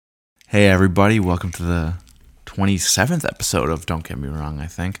Hey everybody, welcome to the 27th episode of Don't Get Me Wrong, I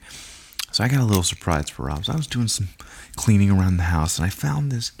think. So I got a little surprise for Rob. So I was doing some cleaning around the house and I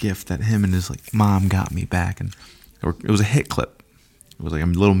found this gift that him and his mom got me back, and it was a hit clip. It was like a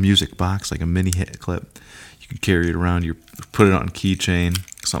little music box, like a mini hit clip. You could carry it around, you put it on a keychain,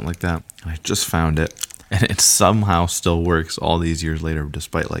 something like that. And I just found it, and it somehow still works all these years later,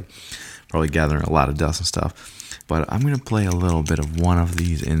 despite probably gathering a lot of dust and stuff. But I'm going to play a little bit of one of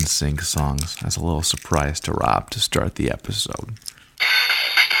these NSYNC songs as a little surprise to Rob to start the episode.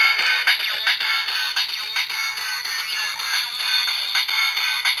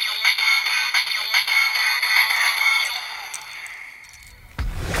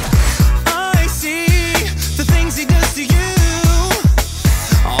 I see the things he does to you,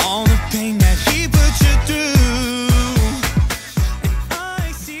 all the pain that he puts you through. And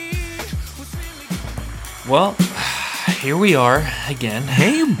I see what's really... Well, here we are again.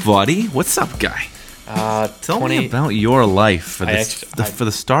 Hey, buddy. What's up, guy? Tell me about your life for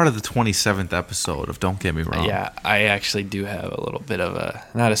the start of the 27th episode of Don't Get Me Wrong. Yeah, I actually do have a little bit of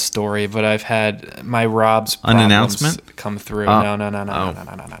not a story, but I've had my Rob's An problems announcement come through. Oh. No.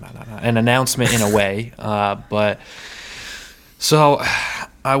 An announcement in a way. But so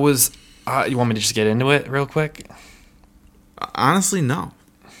I was. You want me to just get into it real quick? Honestly, no.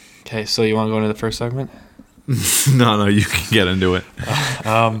 Okay, so you want to go into the first segment? No, you can get into it.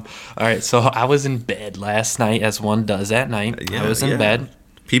 All right, so I was in bed last night, as one does at night. I was in bed.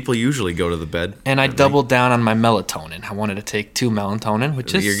 People usually go to the bed. And I doubled down on my melatonin. I wanted to take 2 melatonin,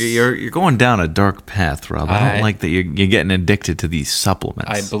 which is... You're going down a dark path, Rob. I don't like that you're getting addicted to these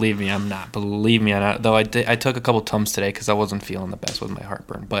supplements. Believe me, I'm not. Though I took a couple Tums today because I wasn't feeling the best with my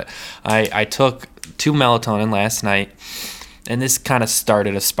heartburn. But I took 2 melatonin last night, and this kind of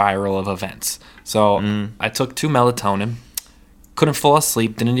started a spiral of events. So I took 2 melatonin, couldn't fall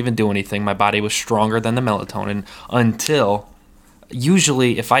asleep, didn't even do anything. My body was stronger than the melatonin until,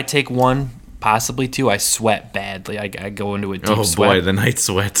 usually if I take 1, possibly 2, I sweat badly. I go into a deep sweat. Oh boy, the night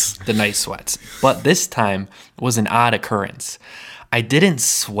sweats. The night sweats. But this time was an odd occurrence. I didn't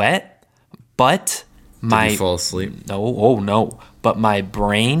sweat, but Did you fall asleep? No. But my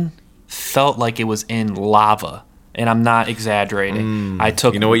brain felt like it was in lava. And I'm not exaggerating.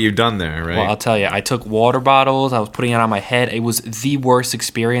 You know what you've done there, right? Well, I'll tell you. I took water bottles. I was putting it on my head. It was the worst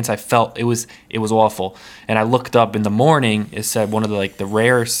experience. I felt it was awful. And I looked up in the morning. It said one of the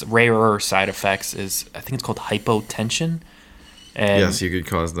rarer side effects is, I think it's called hypotension. And, yes, you could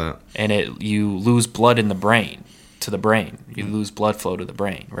cause that. And you lose blood in the brain to the brain. You lose blood flow to the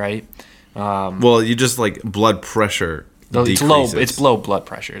brain, right? Well, you just blood pressure. It's low. It's low blood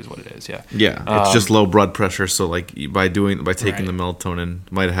pressure, is what it is. Yeah. Yeah, it's just low blood pressure. So, by taking Right. the melatonin,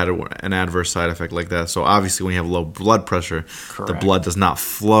 might have had an adverse side effect like that. So, obviously, when you have low blood pressure, the Correct. blood does not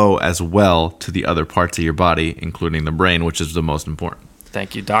flow as well to the other parts of your body, including the brain, which is the most important.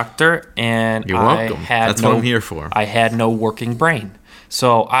 Thank you, doctor. And You're welcome. That's what I'm here for. I had no working brain,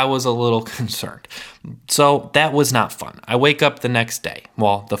 so I was a little concerned. So that was not fun. I wake up the next day.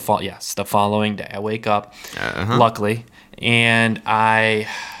 Well, the following day. I wake up, luckily, and I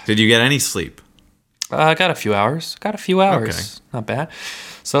Did you get any sleep? got a few hours. Okay. Not bad.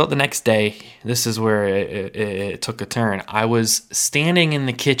 So the next day, this is where it took a turn. I was standing in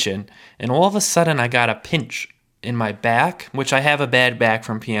the kitchen, and all of a sudden I got a pinch in my back, which I have a bad back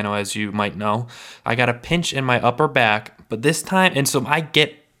from piano, as you might know. I got a pinch in my upper back, but this time, and so I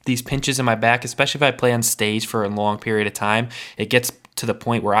get these pinches in my back, especially if I play on stage for a long period of time. It gets to the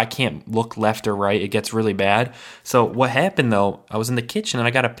point where I can't look left or right. It gets really bad. So what happened, though, I was in the kitchen and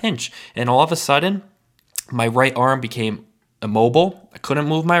I got a pinch, and all of a sudden, my right arm became immobile. I couldn't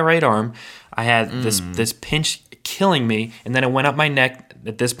move my right arm. I had this pinch killing me, and then it went up my neck.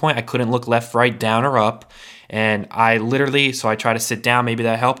 At this point, I couldn't look left, right, down, or up. And I tried to sit down. Maybe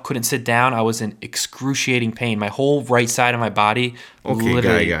that helped. Couldn't sit down. I was in excruciating pain. My whole right side of my body. Okay,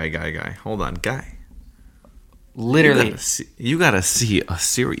 literally, guy. Hold on, guy. Literally. You gotta see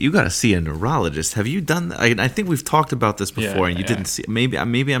a neurologist. Have you done that? I think we've talked about this before, and you didn't see. Maybe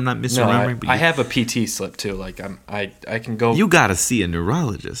I'm not No, misremembering. but I have a PT slip too. I can go. You gotta see a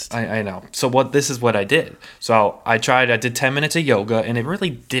neurologist. I know. So this is what I did. So I did 10 minutes of yoga, and it really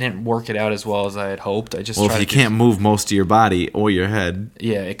didn't work it out as well as I had hoped. I just Well, if you can't move most of your body or your head,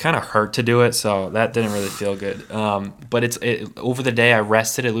 yeah, it kind of hurt to do it, so that didn't really feel good. But over the day I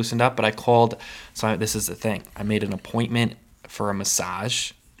rested, it loosened up. But I called. So this is the thing. I made an appointment for a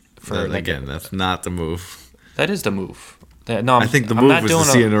massage. That's not the move. That is the move. I think the move was to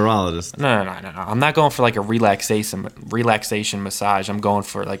see a neurologist. No. I'm not going for a relaxation massage. I'm going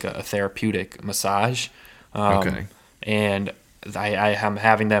for a therapeutic massage. Okay. And I'm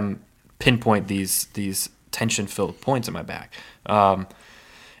having them pinpoint these tension-filled points in my back.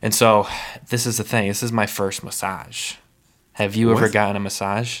 And so this is the thing. This is my first massage. Have you ever gotten a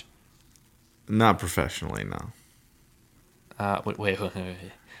massage? Not professionally, no. Wait. What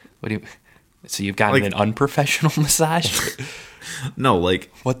do you? So you've gotten an unprofessional massage? No,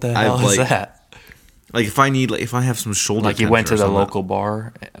 like What the hell is that? Like if I have some shoulder Like you tension went to or the something. local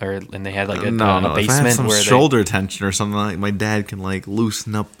bar, and they had like a No, if I basement have some where shoulder tension or something, like my dad can like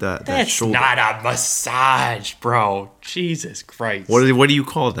loosen up that That's shoulder. not a massage, bro. Jesus Christ. What do you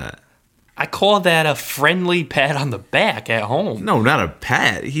call that? I call that a friendly pat on the back at home. No, not a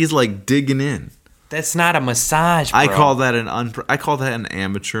pat. He's like digging in. That's not a massage, bro. I call that an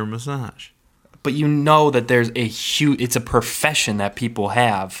amateur massage. But you know that there's a huge. It's a profession that people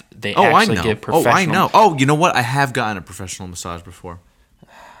have. They I actually know. give professional. I know. Oh, you know what? I have gotten a professional massage before.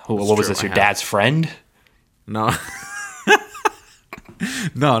 What was true, this? I Your have. dad's friend? No.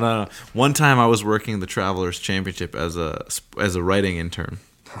 No. One time I was working the Travelers Championship as a writing intern.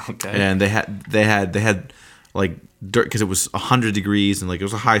 Okay. And they had like dirt because it was 100 degrees and like it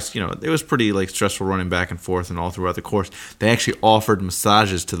was a high, it was pretty like stressful running back and forth and all throughout the course. They actually offered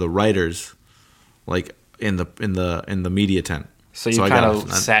massages to the writers, like in the media tent. So you kind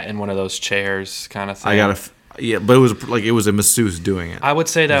of sat in one of those chairs, kind of thing. But it was a masseuse doing it. I would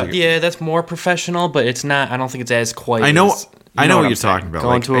say that that's more professional, but it's not. I don't think it's as quite. I know. as- I know what I'm you're saying. talking about.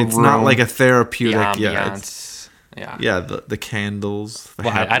 Going Like, to a it's room, not like a the therapeutic. ambiance. Yeah. The candles. The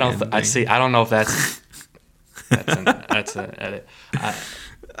Well, I happy don't. I ending. see. I don't know if that's. That's an edit.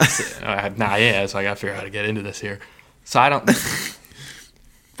 So I got to figure out how to get into this here. So I don't.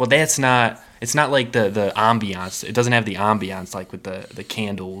 Well, that's not. It's not like the ambiance. It doesn't have the ambiance like with the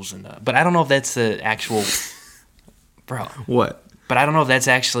candles and the. But I don't know if that's the actual. Bro. What? But I don't know if that's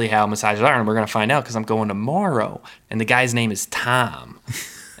actually how massages are, and we're gonna find out because I'm going tomorrow, and the guy's name is Tom,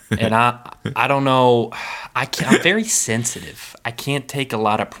 and I don't know. I'm very sensitive. I can't take a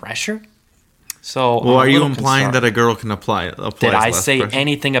lot of pressure. So Well, I'm are a you little implying concerned. that a girl can apply? Did I less say pressure?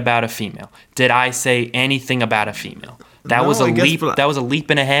 anything about a female? Did I say anything about a female? That No, was a I guess, leap. but- That was a leap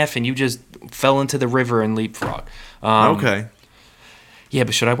and a half, and you just fell into the river and leapfrog. Okay. Yeah,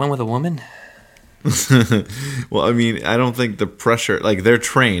 but should I went with a woman? Well, I mean, I don't think the pressure, like they're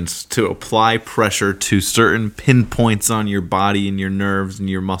trained to apply pressure to certain pinpoints on your body and your nerves and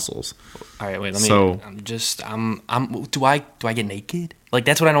your muscles. All right, wait. Let me. So- Do I get naked? Like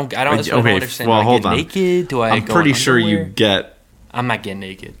that's what I don't. That's what I don't Okay, understand. well, do I hold get on. naked? Do I? I'm go pretty in sure you underwear? get I'm not getting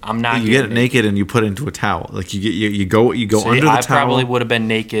naked. I'm not. you getting get naked and you put it into a towel. Like you go See, under the I towel. probably would have been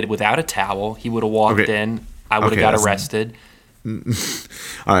naked without a towel. He would have walked Okay. in. I would have Okay, got that's- arrested. All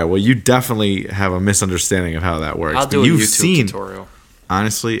right. Well, you definitely have a misunderstanding of how that works. I'll But do a you've YouTube seen, tutorial.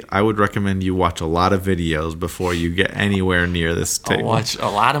 honestly, I would recommend you watch a lot of videos before you get anywhere near this I'll table. watch a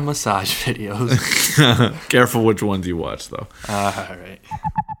lot of massage videos. Careful which ones you watch, though. All right.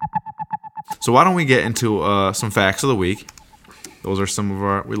 So why don't we get into some facts of the week? Those are some of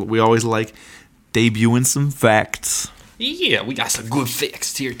our. We always like debuting some facts. Yeah, we got some good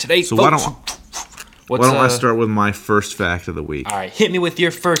facts here today. So folks. why don't I start with my first fact of the week? All right, hit me with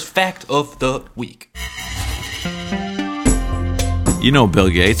your first fact of the week. You know Bill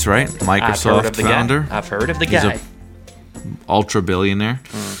Gates, right? I've heard Microsoft of the founder, guy. I've heard of the He's guy. ultra billionaire.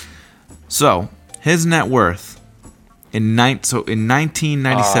 So his net worth in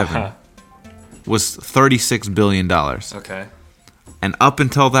 1997 was $36 billion, Okay. and up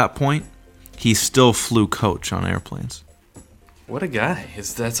until that point, he still flew coach on airplanes. What a guy.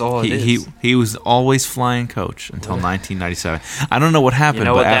 That's all it is. He was always flying coach until 1997. I don't know what happened,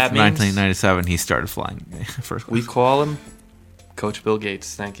 know but what that after means? 1997, he started flying first We class. call him Coach Bill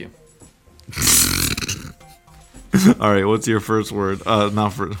Gates. Thank you. All right, what's your first word?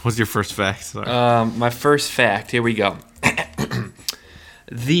 What's your first fact? Sorry. My first fact. Here we go.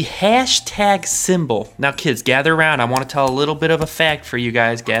 The hashtag symbol. Now, kids, gather around. I want to tell a little bit of a fact for you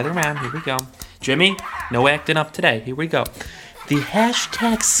guys. Gather around. Here we go. Jimmy, no acting up today. Here we go. The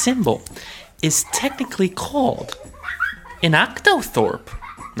hashtag symbol is technically called an octothorpe.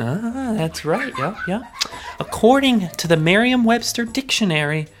 Ah, that's right. Yeah. According to the Merriam-Webster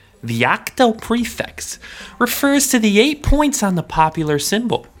dictionary, the octo prefix refers to the 8 points on the popular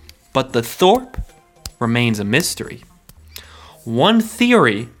symbol, but the thorpe remains a mystery. One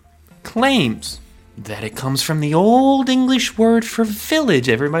theory claims that it comes from the Old English word for village.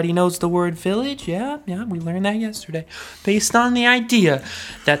 Everybody knows the word village? Yeah, we learned that yesterday. Based on the idea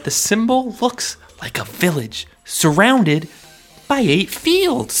that the symbol looks like a village surrounded by 8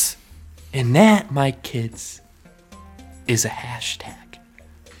 fields. And that, my kids, is a hashtag.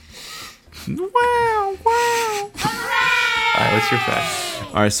 Wow. All right, what's your fact?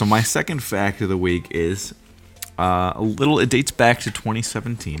 All right, so my second fact of the week is it dates back to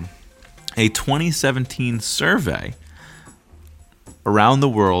 2017. A 2017 survey around the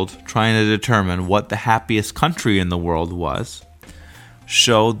world trying to determine what the happiest country in the world was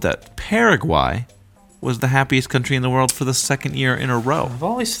showed that Paraguay was the happiest country in the world for the second year in a row. I've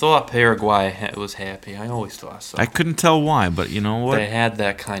always thought Paraguay was happy. I always thought so. I couldn't tell why, but you know what? They had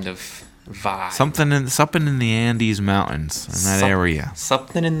that kind of vibe. Something in the Andes Mountains in that area.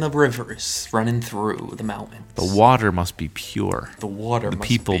 Something in the rivers running through the mountains. The water must be pure. The water The must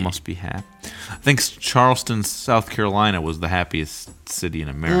people be. must be happy. I think Charleston, South Carolina was the happiest city in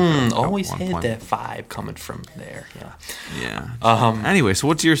America. at Always one had point. that vibe coming from there. Yeah. Yeah. Anyway, so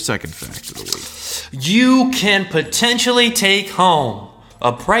what's your second fact of the week? You can potentially take home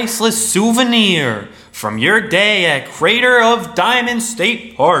a priceless souvenir from your day at Crater of Diamond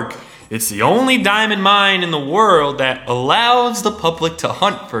State Park. It's the only diamond mine in the world that allows the public to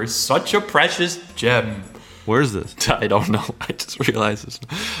hunt for such a precious gem. Where's this? I don't know. I just realized this.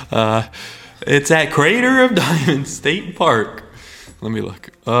 It's at Crater of Diamond State Park. Let me look.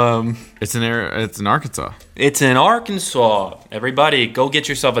 It's in Arkansas. It's in Arkansas. Everybody, go get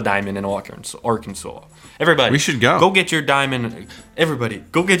yourself a diamond in Arkansas. Everybody, We should go. Go get your diamond. Everybody,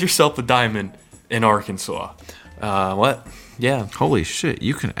 go get yourself a diamond in Arkansas. What? Yeah, Holy shit!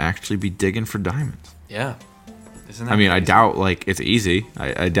 You can actually be digging for diamonds. yeah. Isn't that I mean, I crazy? doubt like it's easy.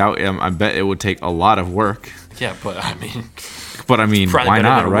 I doubt. I bet it would take a lot of work. Yeah, but I mean, But I mean, probably why better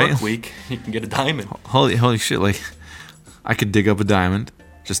not, than a right? work week. You can get a diamond. Holy shit! Like, I could dig up a diamond,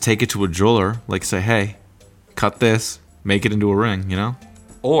 just take it to a jeweler, like say, hey, cut this, make it into a ring. You know?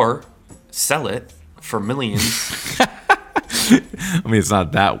 Or sell it for millions. I mean, it's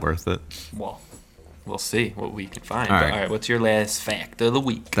not that worth it. Well, we'll see what we can find. All But, right. all right, what's your last fact of the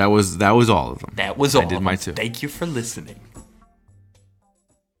week? That was all of them. That was all. I did of my them. two. Thank you for listening.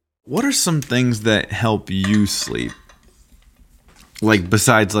 What are some things that help you sleep? Like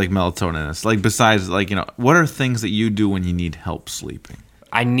besides like melatonin, like besides like what are things that you do when you need help sleeping?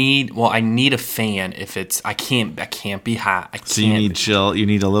 I need a fan if it's I can't be hot. I can't. So you need chill. You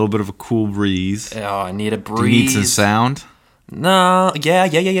need a little bit of a cool breeze. Oh, I need a Do you breeze. need some sound? No, yeah.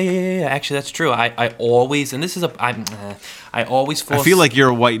 Actually, that's true. I always, and this is I always fall. I feel like you're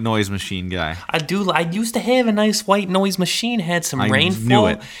a white noise machine guy. I do. I used to have a nice white noise machine. Had some I rainfall. knew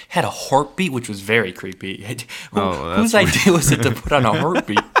it. Had a heartbeat, which was very creepy. Oh, Whose that's idea was it to put on a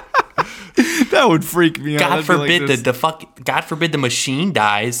heartbeat? That would freak me out. God That'd be like forbid this- God forbid the machine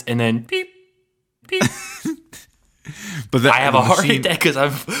dies and then beep beep. But that, I have the a heart machine- attack because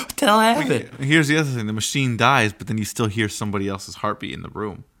I've what the hell happened? Here's the other thing: the machine dies, but then you still hear somebody else's heartbeat in the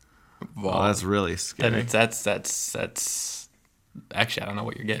room. Well, that's really scary. That's actually I don't know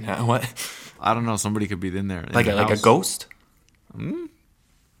what you're getting at. What? I don't know. Somebody could be in there, in Like the a house. ghost?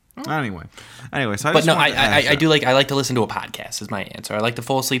 Anyway, so I But just no, wanted to ask I that. do like I like to listen to a podcast is my answer. I like to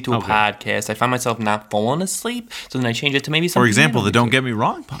fall asleep to a Okay. podcast. I find myself not falling asleep, so then I change it to maybe something. For example, new. the Don't Get Me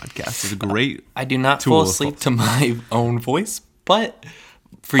Wrong podcast is a great. I do not tool fall of asleep thought. to my own voice, but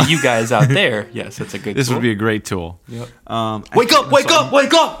for you guys out there, yes, it's a good This tool. would be a great tool. Yep. Wake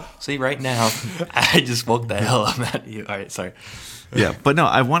Wake up! See, right now, I just woke the hell out of you. All right, sorry. Yeah, but no,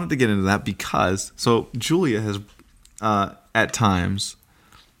 I wanted to get into that because Julia has at times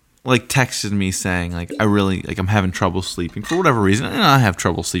like texted me saying like I'm having trouble sleeping for whatever reason, and I have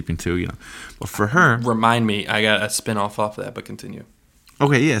trouble sleeping too, But for her, Remind me, I got a spin off of that, but continue.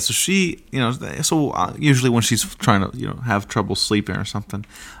 okay, yeah. So she, usually when she's trying to have trouble sleeping or something,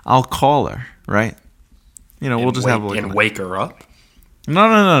 I'll call her, right? We'll just have like wake her up.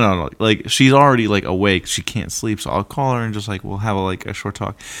 No. Like she's already like awake. She can't sleep, so I'll call her and just like we'll have a short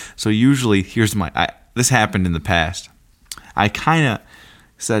talk. So usually, this happened in the past. I kind of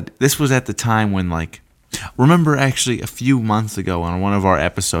said this was at the time when remember actually a few months ago on one of our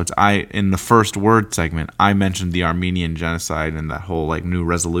episodes, in the first word segment, I mentioned the Armenian genocide and that whole new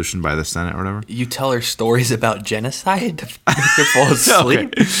resolution by the Senate or whatever. You tell her stories about genocide to make her fall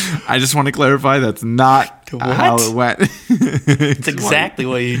asleep. Okay. I just want to clarify that's not how it went. It's exactly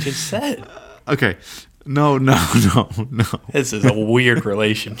what you just said. Okay. No. This is a weird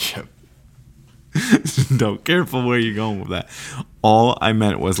relationship. No, careful where you're going with that. All I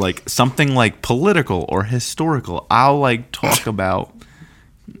meant was something political or historical. I'll talk about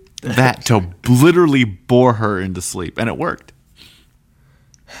that to literally bore her into sleep, and it worked.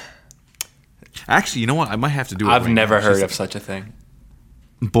 Actually, you know what? I might have to do it. I've right never now. heard Just of such a thing.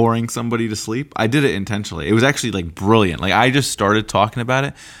 boring somebody to sleep. I did it intentionally. It was actually brilliant. I just started talking about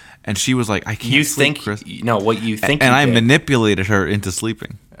it, and she was like, "I can't You sleep, think Chris." no? What you think? And you I did, manipulated her into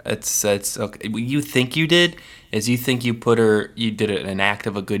sleeping. It's okay. You think you did, is you think you did an act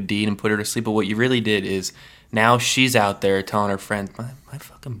of a good deed and put her to sleep, but what you really did is now she's out there telling her friends, my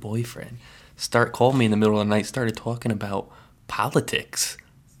fucking boyfriend called me in the middle of the night, started talking about politics.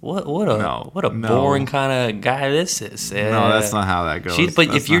 What a boring kind of guy this is. No, that's not how that goes.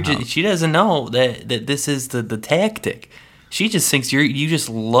 She doesn't know that this is the tactic. She just thinks you just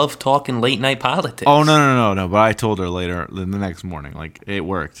love talking late night politics. Oh no! But I told her later, the next morning, like it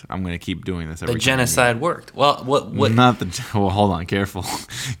worked. I'm gonna keep doing this. The genocide worked. Well, what? Not the. Well, hold on, careful,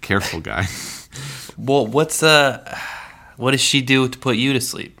 guy. Well, what does she do to put you to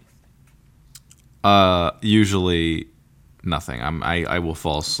sleep? Usually nothing. I will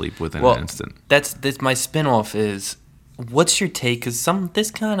fall asleep within an instant. That's my spinoff is. What's your take? Because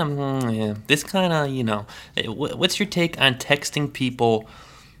this kind of, what's your take on texting people,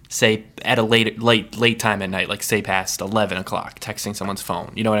 say at a late time at night, like say past 11 o'clock, texting someone's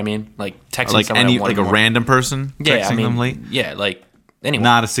phone? You know what I mean? Like texting like someone like a random person texting them late. Yeah, like anyone.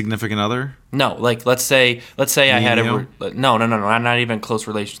 Not a significant other. No, like let's say I had No, I'm not even close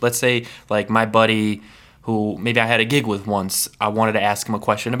relations. Let's say like my buddy, who maybe I had a gig with once, I wanted to ask him a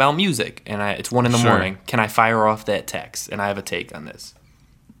question about music, and it's 1 a.m. Sure. Can I fire off that text? And I have a take on this.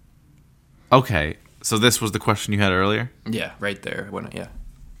 Okay, so this was the question you had earlier? Yeah, right there.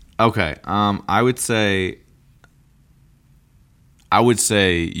 Okay, I would say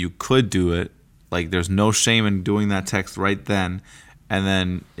you could do it. Like, there's no shame in doing that text right then, and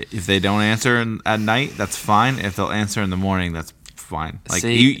then if they don't answer at night, that's fine. If they'll answer in the morning, that's fine. Like,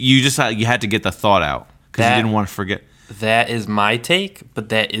 you had to get the thought out. Because you didn't want to forget. That is my take,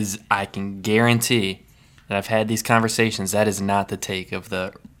 but I can guarantee that I've had these conversations. That is not the take of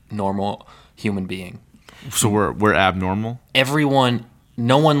the normal human being. So we're abnormal?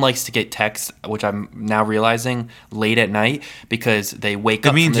 No one likes to get texts, which I'm now realizing, late at night because they wake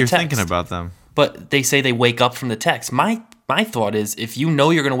up from the text. It means you're thinking about them. But they say they wake up from the text. My thought is, if you know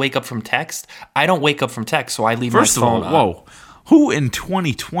you're going to wake up from text, I don't wake up from text, so I leave my phone on. Whoa. Who in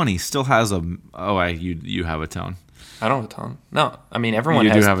 2020 still has a... Oh, you have a tone. I don't have a tone. No, I mean, everyone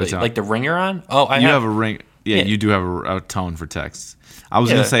You has do have a tone. like the ringer on. Oh, You have a ring. Yeah, you do have a tone for text. I was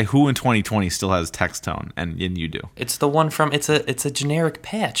going to say, who in 2020 still has text tone, and you do. It's the one from... It's a generic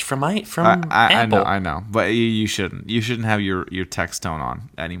patch from Apple. I know. But you shouldn't. You shouldn't have your text tone on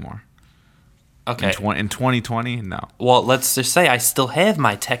anymore. Okay. In 2020, no. Well, let's just say I still have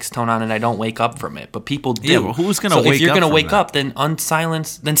my text tone on and I don't wake up from it, but people do. Yeah, but who's going to wake up? If you're going to wake up, then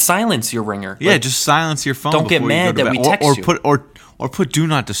silence your ringer. Yeah, just silence your phone. Don't get mad that we text you. Put do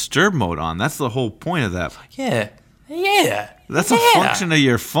not disturb mode on. That's the whole point of that. Yeah. That's a function of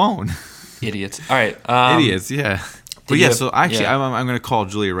your phone. Idiots. All right. Idiots. Yeah. But yeah, so actually, I'm going to call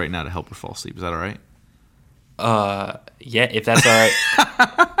Julia right now to help her fall asleep. Is that all right? Yeah, if that's all right.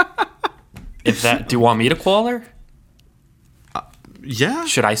 Do you want me to call her? Yeah.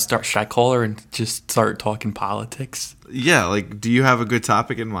 Should I call her and just start talking politics? Yeah, like, do you have a good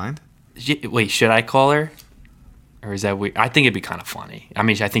topic in mind? Wait, should I call her? Or is that weird? I think it'd be kind of funny. I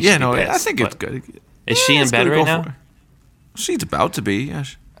mean, I think she'd be pissed, I think it's good. Is she in bed right now? She's about to be, yeah.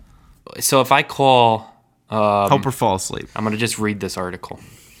 So if I call... help her fall asleep. I'm going to just read this article.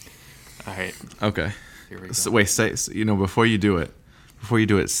 All right. Okay. Here we go. So, wait, before you do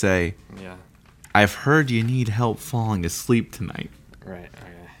it, say... Yeah. I've heard you need help falling asleep tonight. Right,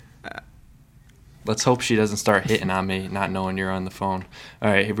 okay. Let's hope she doesn't start hitting on me, not knowing you're on the phone.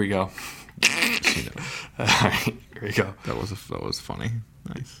 All right, here we go. All right, here we go. That was funny.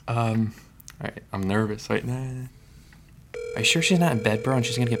 Nice. All right, I'm nervous right now. Are you sure she's not in bed, bro, and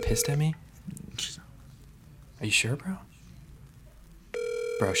she's going to get pissed at me? Are you sure, bro?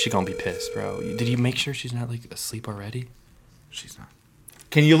 Bro, she going to be pissed, bro. Did you make sure she's not, like, asleep already? She's not.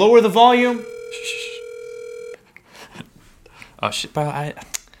 Can you lower the volume? Oh shit, bro!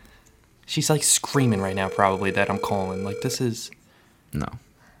 She's like screaming right now, probably that I'm calling. Like this is. No.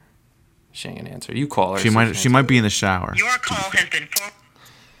 She ain't gonna answer. You call her. She might be in the shower. Your call has been.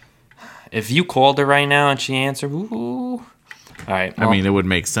 If you called her right now and she answered, ooh. All right. Well, I mean, it would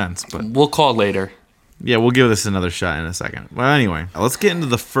make sense, but we'll call later. Yeah, we'll give this another shot in a second. Well, anyway, let's get into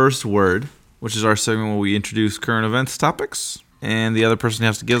the first word, which is our segment where we introduce current events topics. And the other person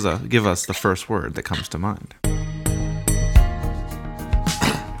has to give us the first word that comes to mind.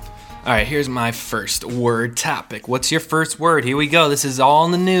 All right, here's my first word topic. What's your first word? Here we go. This is all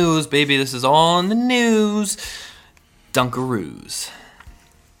in the news, baby. This is all in the news. Dunkaroos.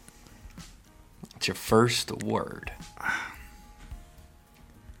 What's your first word?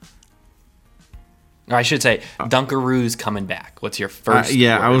 Or I should say, Dunkaroos coming back. What's your first word?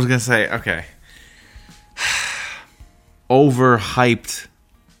 I was going to say, okay. Overhyped.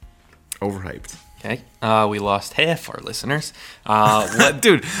 Okay. We lost half our listeners. What?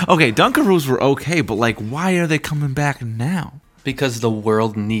 Dude, okay, Dunkaroos were okay, but like, why are they coming back now? Because the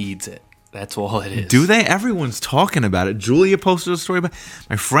world needs it. That's all it is. Do they? Everyone's talking about it. Julia posted a story about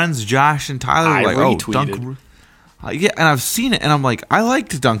my friends Josh and Tyler I were like, retweeted. Dunkaroos. Yeah, and I've seen it, and I'm like, I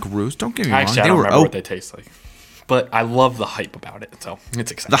liked Dunkaroos. Don't get me wrong. Actually, I don't remember what they taste like. But I love the hype about it, so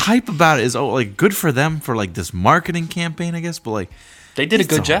it's exciting. The hype about it is like good for them for like this marketing campaign, I guess. But like, They did a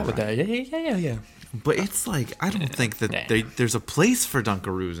it's good job alright. with that. Yeah. But it's like I don't think that Nah. there's a place for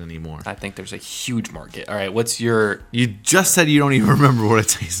Dunkaroos anymore. I think there's a huge market. All right, what's your... You just said you don't even remember what it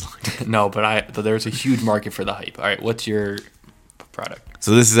tastes like. No, but there's a huge market for the hype. All right, what's your product?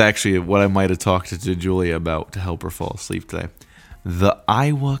 So this is actually what I might have talked to Julia about to help her fall asleep today. The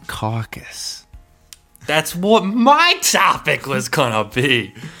Iowa caucus. That's what my topic was gonna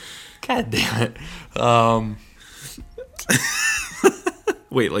be. God damn it.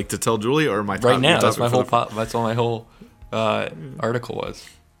 Wait, like to tell Julia or my Right now, that's topic my for whole the- that's what my whole article was.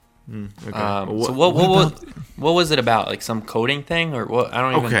 Okay. So what was it about? Like some coding thing or what? I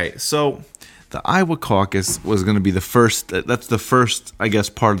don't even. Okay, so the Iowa caucus was going to be the first. That's the first, I guess,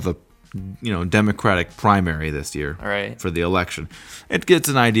 part of the Democratic primary this year. All right. For the election, it gets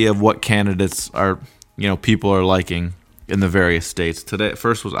an idea of what candidates are people are liking in the various states. Today,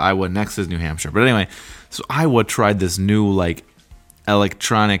 first was Iowa, next is New Hampshire. But anyway, so Iowa tried this new like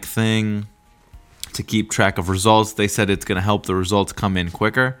electronic thing to keep track of results. They said it's going to help the results come in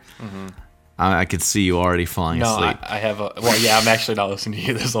quicker. I could see you already falling No, asleep. I have a. Well, yeah, I'm actually not listening to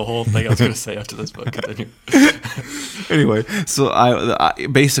you. There's a whole thing I was going to say after this, but continue. Anyway, so I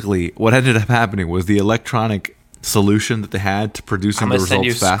basically what ended up happening was the electronic solution that they had to producing I'm the going to send you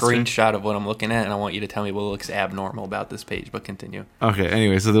a results faster. screenshot of what I'm looking at, and I want you to tell me what looks abnormal about this page, but continue. Okay,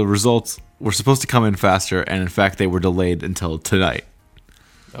 anyway, so the results were supposed to come in faster, and in fact, they were delayed until tonight.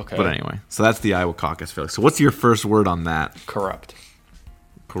 Okay. But anyway, so that's the Iowa caucus, Felix. So what's your first word on that? Corrupt.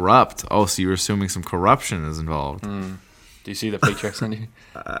 Corrupt. Oh, so you're assuming some corruption is involved. Do you see the paycheck send you?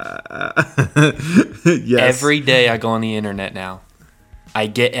 Yes. Every day I go on the internet now, I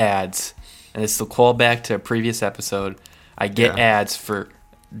get ads, and it's the callback to a previous episode. I get Yeah. ads for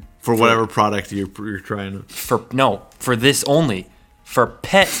whatever product you're trying to. for this only, for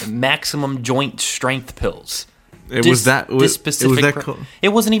pet maximum joint strength pills. It was that. This specific. It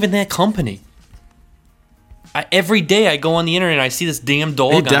wasn't even that company. Every day I go on the internet and I see this damn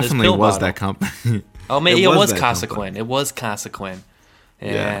dog. It on definitely this pill was bottle. that company. Oh, maybe it was that Casa company. Quinn. It was Casa Quinn.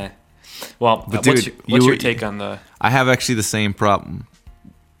 Yeah. Yeah. Well, But what's dude, what's your you- take on the? I have actually the same problem.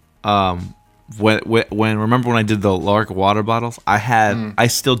 When remember when I did the Lark water bottles, I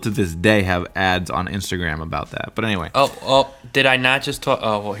still to this day have ads on Instagram about that. But anyway, Oh, did I not just talk?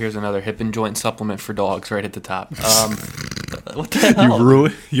 Oh, well, here's another hip and joint supplement for dogs right at the top. What the hell?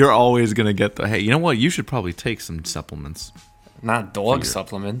 you're always gonna get the hey. You know what? You should probably take some supplements. Not dog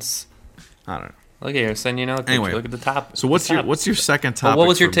supplements. I don't know. Look here, send you another picture. Anyway, Look at the top. So what's your second topic? What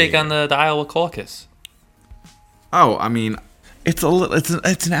was your for take me? on the Iowa caucus? Oh, I mean, it's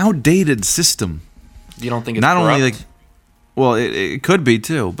an outdated system. You don't think it's Not corrupt? only like, well, it could be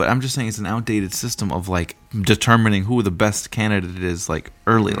too, but I'm just saying it's an outdated system of like determining who the best candidate is like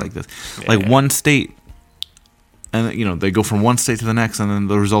early like this. Like Yeah. one state, and they go from one state to the next, and then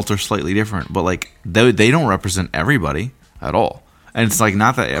the results are slightly different. But like they don't represent everybody at all, and it's like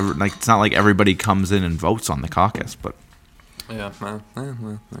not that it's not like everybody comes in and votes on the caucus, but. Yeah. Well.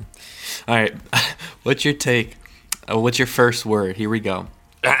 All right. What's your take? What's your first word? Here we go.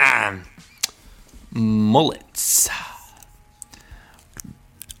 Mullets.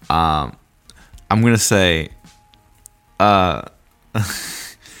 I'm gonna say,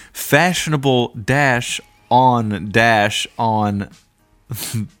 fashionable on.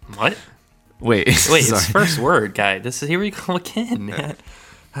 What? Wait, Wait, sorry. it's first word, guy. Here we go again.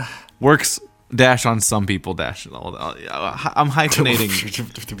 Works dash on some people dash. I'm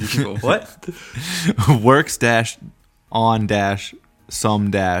hyphenating. What? Works dash on dash some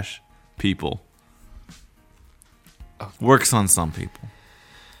dash people. Works on some people.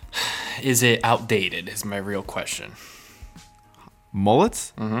 Is it outdated? Is my real question.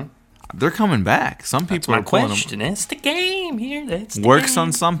 Mullets? Mm-hmm. They're coming back. Some That's people my are pulling question. That's the game here. That's the Works game.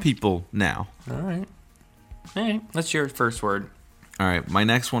 on some people now. All right. That's your first word. All right, my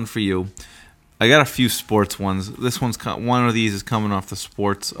next one for you. I got a few sports ones. This one's one of these is coming off the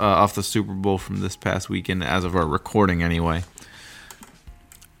Super Bowl from this past weekend, as of our recording anyway.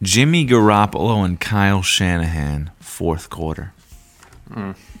 Jimmy Garoppolo and Kyle Shanahan, fourth quarter.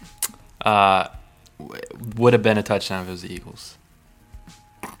 Would have been a touchdown if it was the Eagles.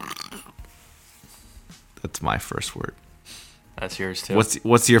 That's my first word. That's yours too.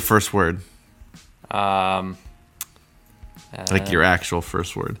 What's your first word? Like your actual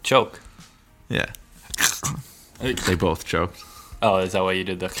first word. Choke. Yeah. They both choked. Oh, is that why you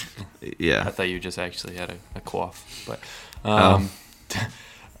did the? Yeah. I thought you just actually had a cough. But, Oh.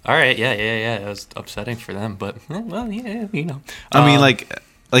 all right, yeah. It was upsetting for them, but well, yeah, you know. I mean,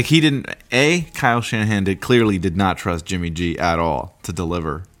 like he didn't. Kyle Shanahan clearly did not trust Jimmy G at all to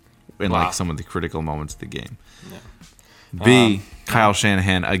deliver in Wow. like some of the critical moments of the game. B. Kyle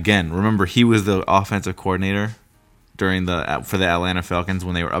Shanahan again. Remember, he was the offensive coordinator during for the Atlanta Falcons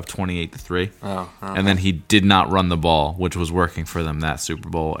when they were up 28-3. Oh, And then he did not run the ball, which was working for them that Super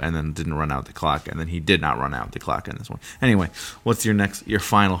Bowl, and then didn't run out the clock, and then he did not run out the clock in this one. Anyway, what's your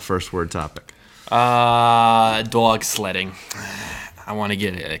final first word topic? dog sledding. I want to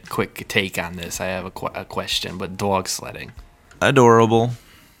get a quick take on this. I have a question, but dog sledding. Adorable.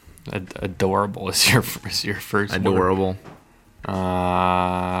 Adorable is your first word. Adorable.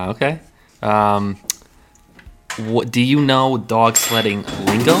 Okay. What do you know dog sledding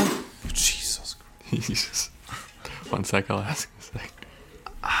lingo? Jesus Jesus. 1 sec, I'll ask in a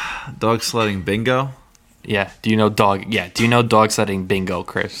sec. Dog sledding bingo? Yeah. Do you know dog sledding bingo,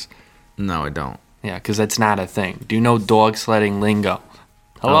 Chris? No, I don't. Yeah, because that's not a thing. Do you know dog sledding lingo?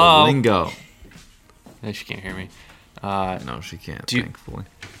 Hello. Oh, lingo. No, she can't hear me. No, she can't. do you- thankfully.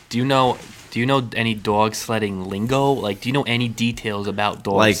 Do you know any dog sledding lingo? Like, do you know any details about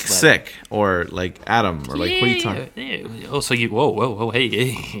dog Like sledding? sick or like Adam or like what are you talking? Yeah. Oh, so you whoa,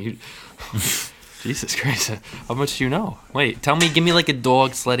 hey. Jesus Christ, how much do you know? Wait, give me like a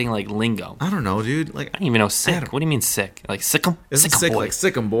dog sledding like lingo. I don't know, dude. Like I don't even know sick. Adam. What do you mean sick? Like sick 'em? isn't Sick 'em, sick boy. like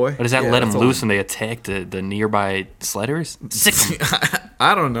sick 'em boy? Or does that Yeah, let them that's all loose when they attack the nearby sledders? Sick 'em.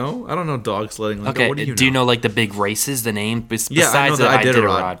 I don't know. I don't know dog sledding. Lingo. Okay, What do you know? do you know like the big races, the name? Yeah, I Besides know the the Iditarod.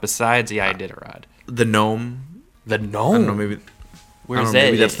 Iditarod. Besides the Iditarod. The gnome? The I gnome? don't know. Maybe Where's I don't that? know,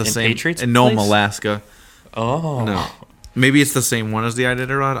 maybe that's the in same. Patriots In Nome, place? Alaska. Oh. No. Maybe it's the same one as the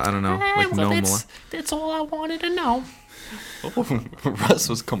Iditarod. I don't know. Like Nome, Alaska. That's all I wanted to know. Oh, Russ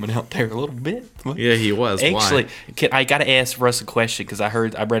was coming out there a little bit. Yeah, he was. Actually, Why? I got to ask Russ a question because I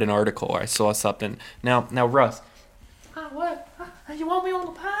read an article or I saw something. Now, Russ. What? You want me on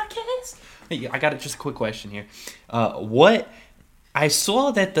the podcast? Hey, I got just a quick question here. What? I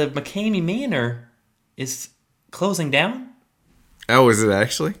saw that the McCamey Manor is closing down. Oh, is it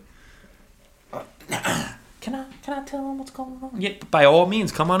actually? Can I tell them what's going on? Yeah, by all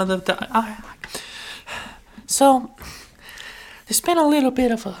means, come on to the. So, there's been a little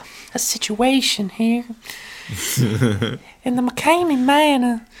bit of a situation here. And the McCamey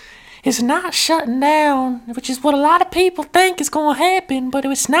Manor is not shutting down, which is what a lot of people think is going to happen, but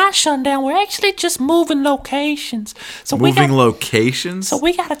it's not shutting down. We're actually just moving locations. So Moving locations? So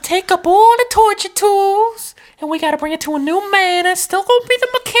we got to take up all the torture tools, and we got to bring it to a new manor. Still going to be the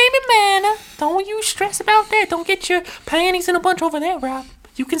McCamey Manor. Don't you stress about that. Don't get your panties in a bunch over there, Rob.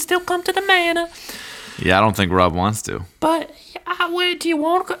 You can still come to the manor. Yeah, I don't think Rob wants to. But where do you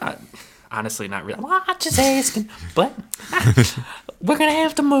want to go? Honestly, not really. Well, I'm just asking. But we're going to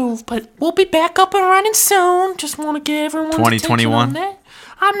have to move. But we'll be back up and running soon. Just want to get everyone's attention 2021? on that.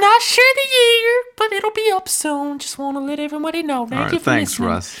 I'm not sure the year, but it'll be up soon. Just want to let everybody know. Thank All right, you for thanks, listening.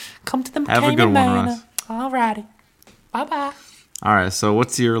 Russ. Come to the Have a McCamey good one, Manor. Russ. All righty. Bye-bye. All right, so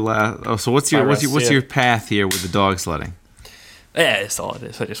what's your last? Oh, so what's Bye, Russ. what's See ya. your path here with the dog sledding? Yeah, that's all it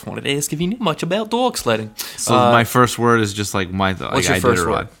is. I just wanted to ask if you knew much about dog sledding. So my first word is just like my. What's your first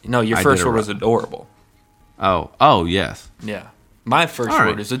word? No, your first word was adorable. Oh yes. Yeah. My first All word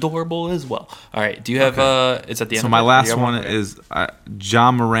right. is adorable as well. All right. Do you have it's at the end So of my it? Do you last have one Okay. is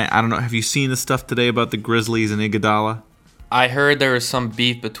John Moran. I don't know. Have you seen the stuff today about the Grizzlies and Iguodala? I heard there was some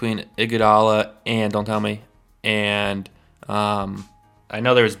beef between Iguodala and don't tell me, and I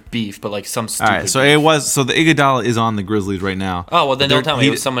know there was beef, but like some All stupid. right, so beef. it was. So the Iguodala is on the Grizzlies right now. Oh well, then But don't tell me he-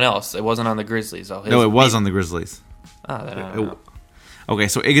 it was someone else. It wasn't on the Grizzlies though. No, it was on the Grizzlies. Oh, then I don't know. Okay,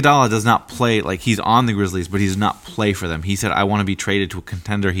 so Iguodala does not play, like he's on the Grizzlies, but he does not play for them. He said, I want to be traded to a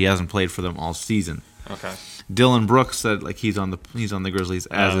contender. He hasn't played for them all season. Okay. Dylan Brooks said like he's on the Grizzlies,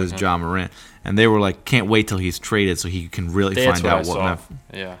 as is okay. John Morant. And they were like, can't wait till he's traded so he can really That's find what out I what saw. Memphis.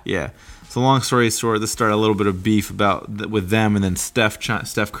 Yeah. Yeah. So long story short, this started a little bit of beef with them, and then Steph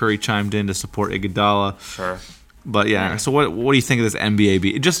Curry chimed in to support Iguodala. Sure. But yeah, so what do you think of this NBA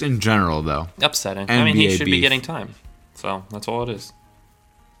beef? Just in general though. Upsetting. I mean, he NBA should be beef. getting time. So that's all it is.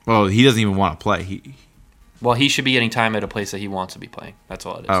 Well, he doesn't even want to play. Well, he should be getting time at a place that he wants to be playing. That's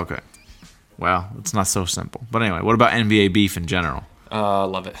all it is. Okay. Well, it's not so simple. But anyway, what about NBA beef in general?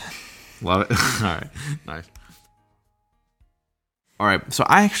 Love it. Love it. All right. Nice. All right. So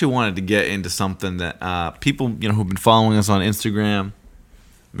I actually wanted to get into something that people, who've been following us on Instagram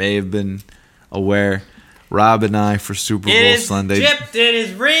may have been aware, Rob and I for Super Bowl It is Sunday. gypped. It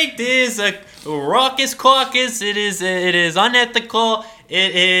is rigged. It is a raucous caucus. It is unethical.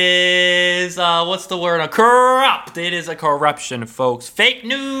 It is what's the word? Corrupt. It is a corruption, folks. Fake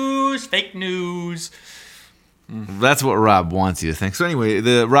news. Fake news. That's what Rob wants you to think. So anyway,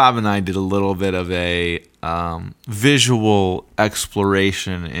 Rob and I did a little bit of a visual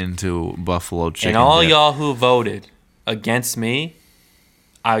exploration into buffalo chicken. And all dip. y'all who voted against me,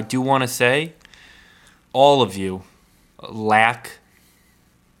 I do want to say, all of you lack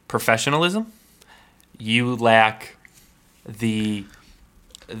professionalism. You lack the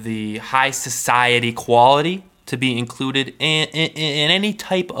high society quality to be included in any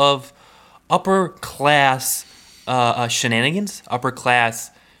type of upper class shenanigans, upper class.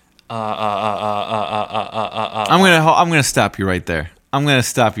 I'm gonna stop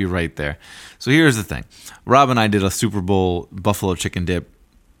you right there. So here's the thing: Rob and I did a Super Bowl buffalo chicken dip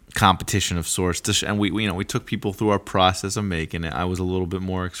competition of sorts, and we took people through our process of making it. I was a little bit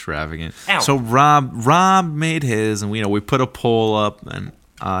more extravagant. Ow. So Rob made his, and we put a poll up and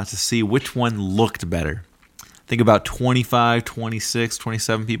to see which one looked better. I think about 25, 26,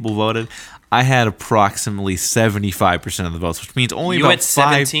 27 people voted. I had approximately 75% of the votes, which means only You about had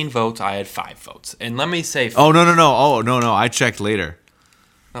 17 votes. I had 5 votes. And let me say, Oh no! I checked later.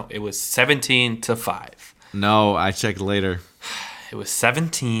 no, it was 17 to 5. No, I checked later. It was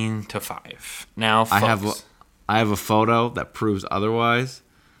 17 to 5. Now, folks, I have a photo that proves otherwise.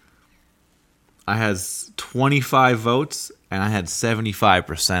 I had 25 votes, and I had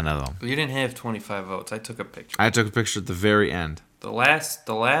 75% of them. you didn't have 25 votes. I took a picture. I took a picture at the very end. The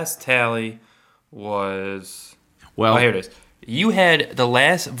last tally was. Well, Oh, here it is. You had the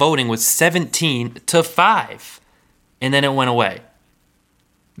last voting was 17 to 5, and then it went away.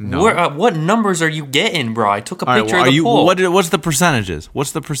 no. What numbers are you getting, bro? I took a All right, picture well, of the poll. what's the percentages?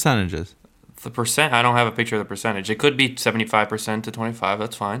 What's the percentages? The percent? I don't have a picture of the percentage. It could be 75% to 25.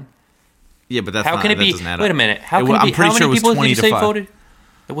 That's fine. Yeah, but that's How not, can it that be? doesn't add Wait up. a minute. How It can wa- it be? I'm pretty How sure it many was people did 20 you to say 5. voted?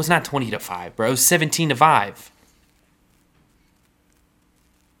 It was not 20 to 5, bro. It was 17 to 5.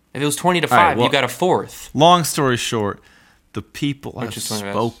 If it was 20 to 5, All right, well- you got a fourth. Long story short, the people have Which is 20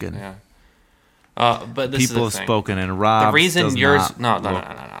 spoken. Yeah. But this People is the have thing. spoken, and Rob The reason does yours not no.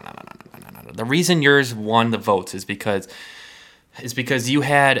 look- The reason yours won the votes is because you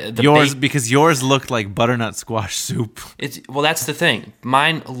had the because yours looked like butternut squash soup. Well, that's the thing.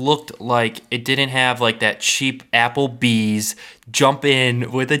 Mine looked like it didn't have like that cheap Applebee's jump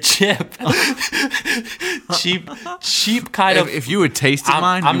in with a chip. cheap kind of. If you had tasted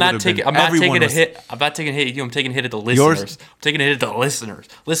mine, I'm you not would have taking. been- I'm not everyone taking a was- hit. I'm not taking a hit at you. I'm taking a hit at the listeners. I'm taking a hit at the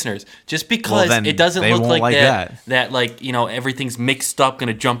listeners. Just because then it doesn't they look won't like like that. that. Like everything's mixed up.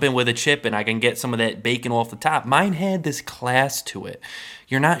 Gonna jump in with a chip, and I can get some of that bacon off the top. Mine had this class to it.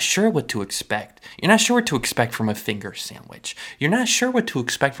 You're not sure what to expect. You're not sure what to expect from a finger sandwich. You're not sure what to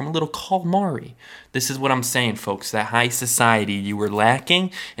expect from a little calamari. This is what I'm saying, folks. That high society you were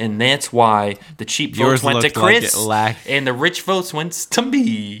lacking, and that's why the cheap Yours votes went to looked like Chris, it lacked- and the rich votes went to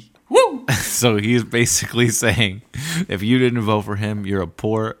me. Woo! So he's basically saying, if you didn't vote for him, you're a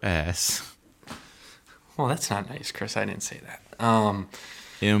poor ass. Well, that's not nice, Chris. I didn't say that.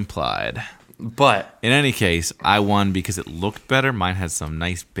 Implied. But In any case, I won because it looked better. Mine had some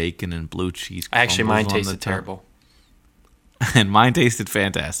nice bacon and blue cheese. actually, mine crumbles on the tasted top. terrible. And mine tasted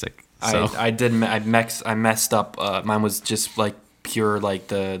fantastic. So I messed up. Mine was just like pure, like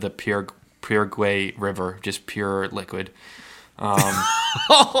the pure Guay River, just pure liquid.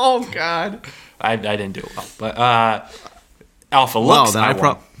 oh God. I didn't do it well, but Alpha Well, looks. then I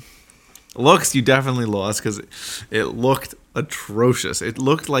won. looks you definitely lost because it looked atrocious. It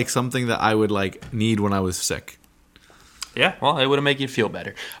looked like something that I would like need when I was sick. Yeah, well, it would have made you feel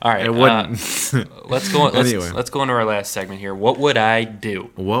better. All right, It wouldn't. let's go. Anyway. Let's go into our last segment here. What would I do?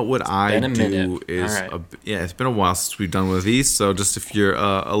 What would I been a do minute. is All right. it's been a while since we've done one of these. So just if you're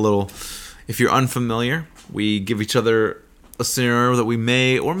if you're unfamiliar, we give each other a scenario that we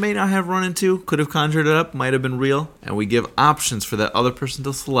may or may not have run into, could have conjured it up, might have been real, and we give options for that other person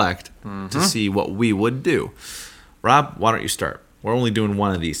to select to see what we would do. Rob, why don't you start? We're only doing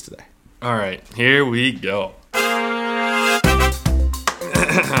one of these today. All right, here we go.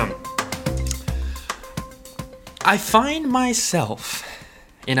 I find myself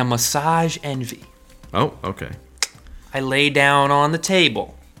in a massage envy. Oh, okay. I lay down on the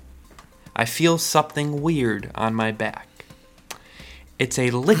table. I feel something weird on my back. It's a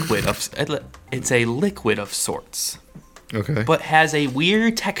liquid of sorts, Okay. but has a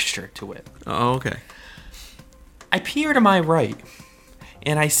weird texture to it. Oh, okay. I peer to my right,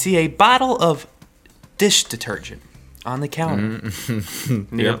 and I see a bottle of dish detergent on the counter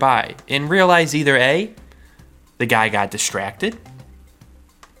nearby and realize either A, the guy got distracted,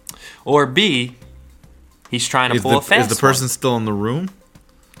 or B, he's trying to pull a fast Is the person one. still in the room?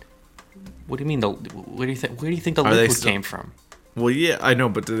 What do you mean? Where do you think the Are they liquid still- came from? Well, yeah, I know,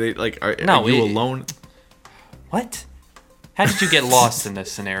 but do they are No, you it- alone? What? How did you get lost in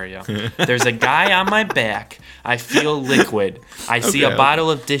this scenario? There's a guy on my back. I feel liquid. I see Okay. a bottle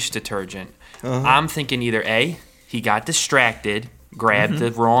of dish detergent. I'm thinking either A, he got distracted, grabbed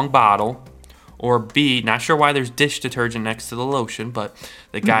the wrong bottle, or B, not sure why there's dish detergent next to the lotion, but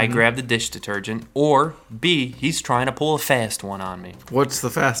the guy grabbed the dish detergent, or B, he's trying to pull a fast one on me. What's the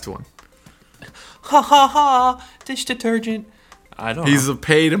fast one? Ha ha ha, dish detergent. I don't He's know. a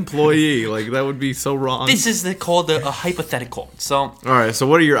paid employee. Like that would be so wrong. This is called a hypothetical. So All right. So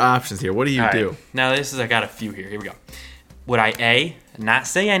what are your options here? What do you All right. do? Now I got a few here. Here we go. Would I A, not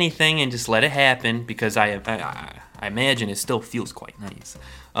say anything and just let it happen because I imagine it still feels quite nice.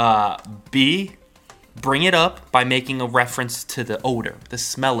 B, bring it up by making a reference to the odor, the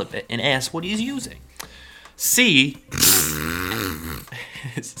smell of it, and ask what he's using. C,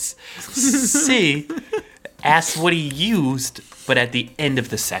 ask what he used, but at the end of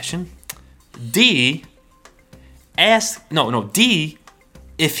the session. D, D,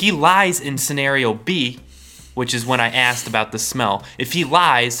 if he lies in scenario B, which is when I asked about the smell, if he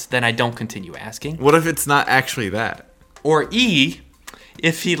lies, then I don't continue asking. What if it's not actually that? Or E,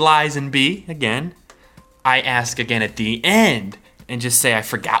 if he lies in B, again, I ask again at the end and just say I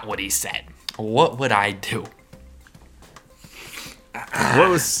forgot what he said. What would I do? What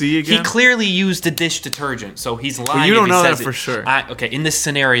was C again? He clearly used a dish detergent, so he's lying. you if don't he know that says for it. sure. Okay, in this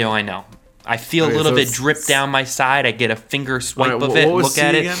scenario, I know. I feel Okay, a little so bit it's- drip down my side. I get a finger swipe Alright, of it, what was look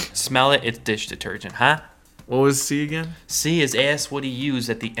at C it, again? smell it. It's dish detergent, huh? What was C again? C is ask what he used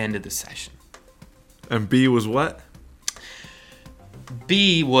at the end of the session. And B was what?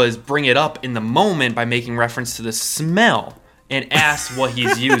 B was bring it up in the moment by making reference to the smell and ask what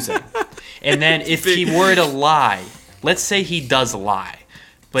he's using. And then if he were to lie, let's say he does lie.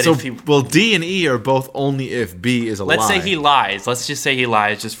 But So if he well, D and E are both only if B is a lie. let's say he lies. Let's just say he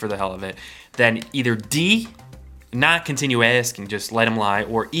lies just for the hell of it. Then either D, not continue asking, just let him lie,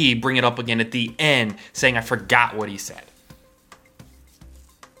 or E, bring it up again at the end, saying I forgot what he said.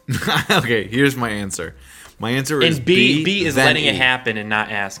 Okay, here's my answer. My answer is And B is then letting it E. happen and not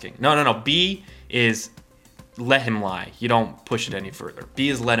asking. No. B is let him lie. You don't push it any further. B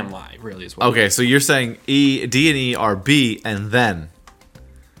is let him lie, really, is what. Okay, so you're saying D and E are B and then.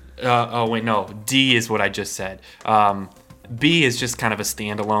 Oh, wait, no. D is what I just said. B is just kind of a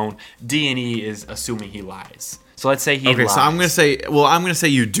standalone. D and E is assuming he lies. So let's say he Okay, lies. so I'm gonna say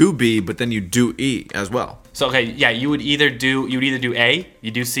you do B, but then you do E as well. So okay, yeah, you would either do A,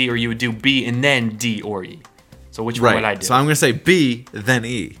 you do C, or you would do B and then D or E. So which one would I do? So I'm gonna say B then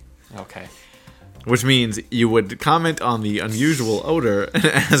E, Okay. which means you would comment on the unusual odor and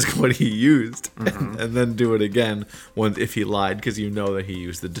ask what he used, and then do it again if he lied because you know that he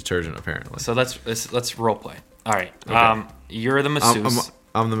used the detergent apparently. So let's role play. All right. You're the masseuse.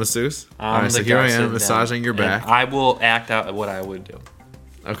 I'm the masseuse. I'm All right, the so here guy I sitting am massaging your down, and back. I will act out what I would do.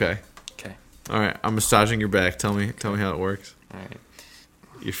 Okay. Okay. All right, I'm massaging your back. Tell me how it works. All right.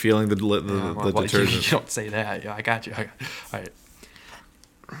 You're feeling the Well, detergent. You don't say that. Yeah, I got you. All right.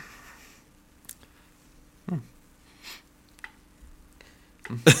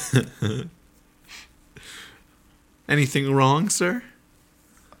 Anything wrong, sir?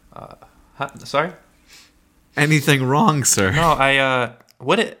 Huh? Sorry? Anything wrong, sir? No,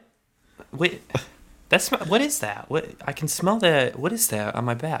 wait. What is that? I can smell that. What is that on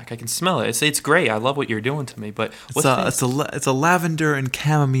my back? I can smell it. It's great. I love what you're doing to me, but what's that? It's a lavender and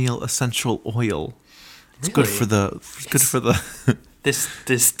chamomile essential oil. It's good for the.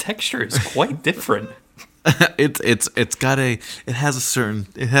 This texture is quite different. it has a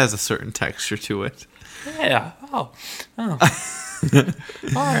certain texture to it. Yeah. Oh. All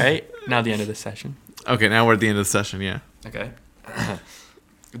right. Now the end of the session. Okay, now we're at the end of the session. Yeah. Okay.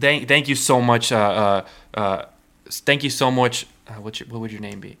 Thank you so much. Thank you so much. What would your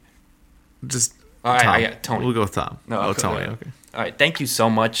name be? Just. All right, Tom. I got Tony. We'll go with Tom. No, oh, okay, Tony. okay. Okay. All right. Thank you so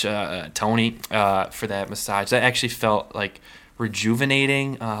much, Tony, for that massage. That actually felt like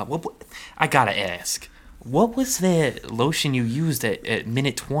rejuvenating. I gotta ask, what was that lotion you used at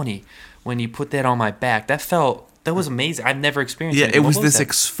minute 20 when you put that on my back? That was amazing. I've never experienced. Yeah, anything. it was What this that?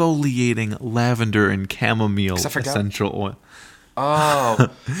 exfoliating lavender and chamomile 'Cause I forgot. essential oil. Oh,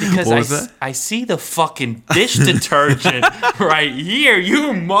 because What was that? I see the fucking dish detergent right here,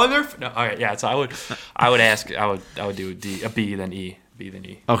 you mother. No, all right, yeah. So I would do a B then E. be the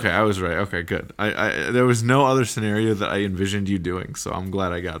knee. Okay, I was right. Okay, good. I there was no other scenario that I envisioned you doing, so I'm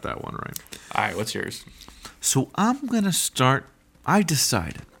glad I got that one right. All right, what's yours? So I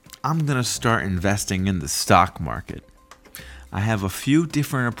decided I'm going to start investing in the stock market. I have a few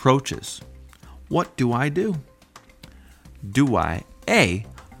different approaches. What do? Do I, A,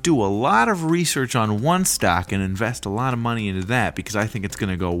 do a lot of research on one stock and invest a lot of money into that because I think it's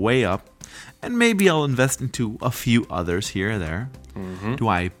going to go way up, and maybe I'll invest into a few others here or there? Mm-hmm. Do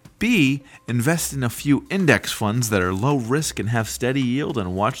I, B, invest in a few index funds that are low risk and have steady yield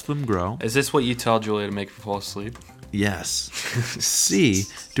and watch them grow? Is this what you tell Julia to make her fall asleep? Yes. C,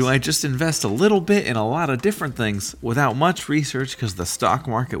 do I just invest a little bit in a lot of different things without much research because the stock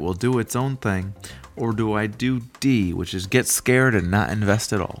market will do its own thing? Or do I do D, which is get scared and not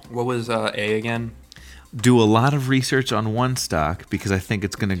invest at all? What was A again? Do a lot of research on one stock because I think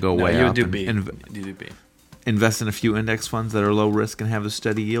it's going to go way you up. do B. And You do B. invest in a few index funds that are low risk and have a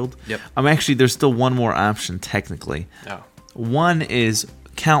steady yield? Yep. Actually, there's still one more option technically. Oh. One is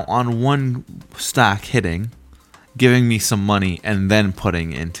count on one stock hitting, giving me some money, and then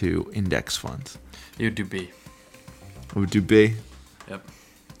putting into index funds. You do B. I would do B. Yep.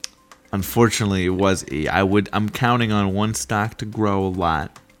 Unfortunately, it was E. I'm counting on one stock to grow a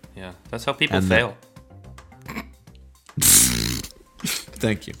lot. Yeah, that's how people And fail.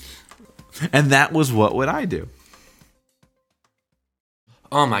 Thank you. And that was what would I do?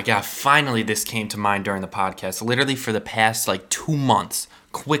 Oh my god, finally this came to mind during the podcast. Literally for the past 2 months.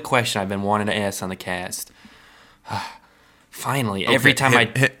 Quick question I've been wanting to ask on the cast. Finally, every time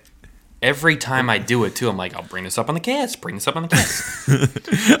I do it too, I'm like, I'll bring this up on the cast.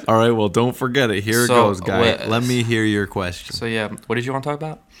 All right, well, don't forget it. Here it goes, guy. Let me hear your question. So yeah, what did you want to talk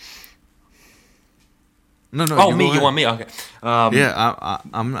about? No. Oh, me. You want me? Okay. Yeah,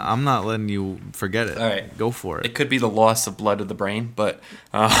 I'm not letting you forget it. All right. Go for it. It could be the loss of blood of the brain, but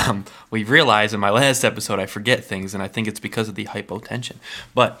we realized in my last episode I forget things, and I think it's because of the hypotension.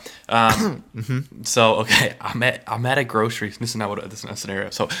 But so okay, I'm at a grocery. This is not a scenario.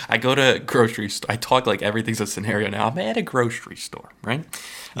 So I go to grocery store. I talk like everything's a scenario now. I'm at a grocery store, right?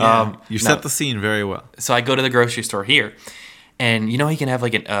 Yeah, you set the scene very well. So I go to the grocery store here, and you know you can have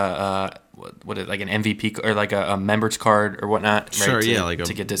like an an MVP or like a members card or whatnot, right? Sure,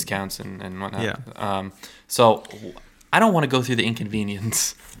 to get discounts and whatnot. Yeah. So I don't want to go through the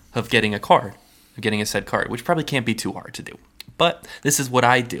inconvenience of getting a said card, which probably can't be too hard to do. But this is what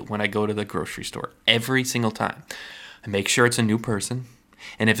I do when I go to the grocery store every single time. I make sure it's a new person.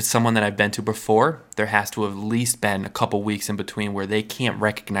 And if it's someone that I've been to before, there has to have at least been a couple weeks in between where they can't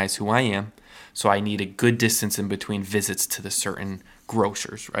recognize who I am. So I need a good distance in between visits to the certain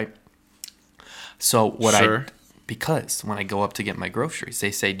grocers, right? So because when I go up to get my groceries, they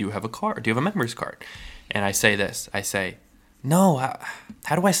say, do you have a card? Do you have a member's card? And I say this. I say, no,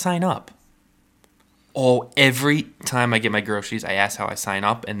 how do I sign up? Oh, every time I get my groceries, I ask how I sign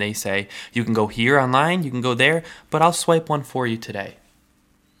up, and they say, you can go here online, you can go there, but I'll swipe one for you today.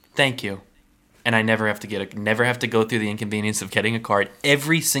 Thank you. And I never have to go through the inconvenience of getting a card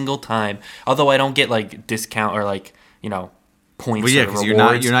every single time. Although I don't get discount or points. Well, yeah, because you're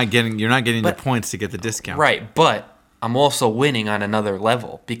not getting the points to get the discount. Right, but I'm also winning on another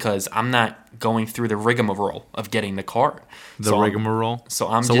level because I'm not going through the rigmarole of getting the card. Rigmarole? So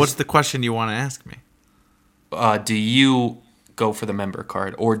what's the question you want to ask me? Do you go for the member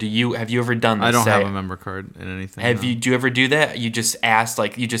card, or have you ever done this? I don't have a member card in anything. Do you ever do that? You just ask,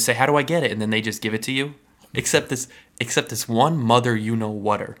 you just say, how do I get it? And then they just give it to you? Except this one mother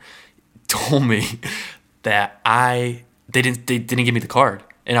you-know-whatter told me that they didn't give me the card,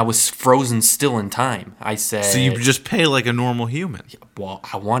 and I was frozen still in time. I said, so you just pay like a normal human. Well,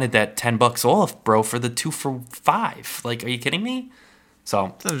 I wanted that $10 off, bro, for the 2 for $5. Are you kidding me?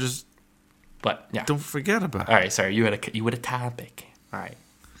 So just, but yeah, don't forget about it. All right, sorry, you had a topic. All right.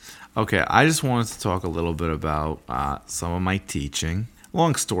 Okay, I just wanted to talk a little bit about some of my teaching.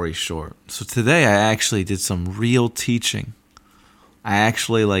 Long story short, so today I actually did some real teaching. I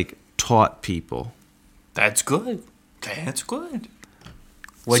actually taught people. That's good. That's good.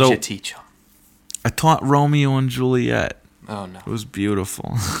 What'd you teach them? I taught Romeo and Juliet. Oh, no. It was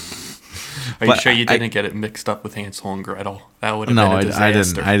beautiful. Are you sure you didn't get it mixed up with Hansel and Gretel? That would have been a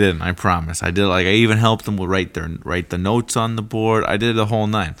disaster. I didn't. I promise. I did. I even helped them write the notes on the board. I did the whole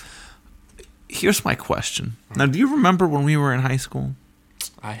nine. Here's my question. Now, do you remember when we were in high school?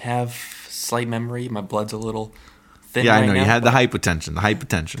 I have slight memory. My blood's a little thin. Yeah, I know. You had the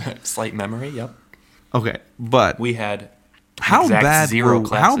hypotension. Slight memory, yep. Okay, but we had how bad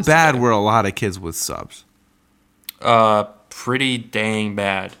were a lot of kids with subs? Pretty dang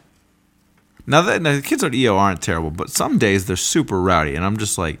bad. Now the kids at EO aren't terrible, but some days they're super rowdy, and I'm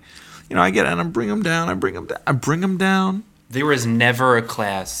just like, I get it, and I bring them down. I bring them down. There was never a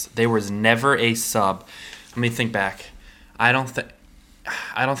class. There was never a sub. Let me think back. I don't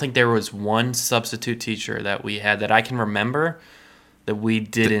think there was one substitute teacher that we had that I can remember that we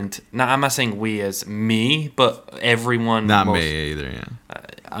didn't. Now, I'm not saying we as me, but everyone. Not me either. Yeah.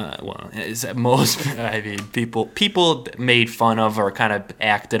 I mean, people made fun of or kind of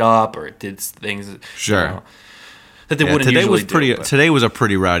acted up or did things. Sure. That they wouldn't usually do. Today was a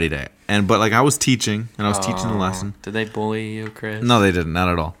pretty rowdy day, but I was teaching and I was teaching the lesson. Did they bully you, Chris? No, they didn't, not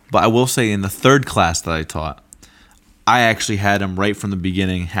at all. But I will say, in the third class that I taught, I actually had them right from the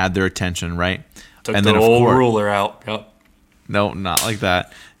beginning, had their attention, right? Took and the old ruler out. Yep. No, not like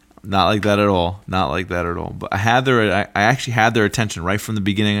that. Not like that at all. Not like that at all. But I actually had their attention right from the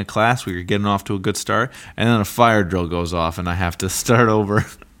beginning of class. We were getting off to a good start, and then a fire drill goes off, and I have to start over.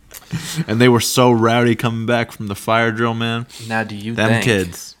 And they were so rowdy coming back from the fire drill, man. Now, do you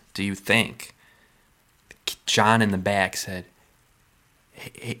think John in the back said,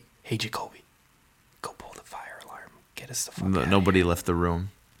 "Hey, Jacoby, go pull the fire alarm. Get us the fuck out of Nobody here." left the room.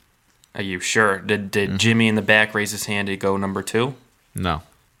 Are you sure? Did Jimmy in the back raise his hand to go number 2? No.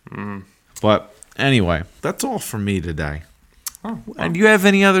 But anyway, that's all for me today. And do you have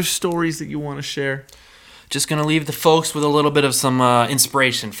any other stories that you want to share? Just going to leave the folks with a little bit of some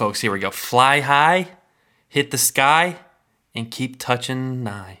inspiration, folks. Here we go. Fly high, hit the sky, and keep touching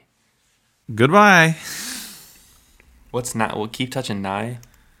nigh. Goodbye. What's not? Well, keep touching nigh?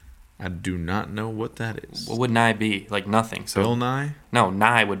 I do not know what that is. What would nigh be? Like nothing. So Bill Nye? No,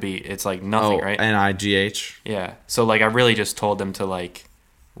 nigh would be, it's like nothing, right? N-I-G-H. Yeah. So like I really just told them to like,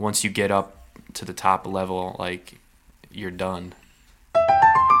 once you get up to the top level, like you're done.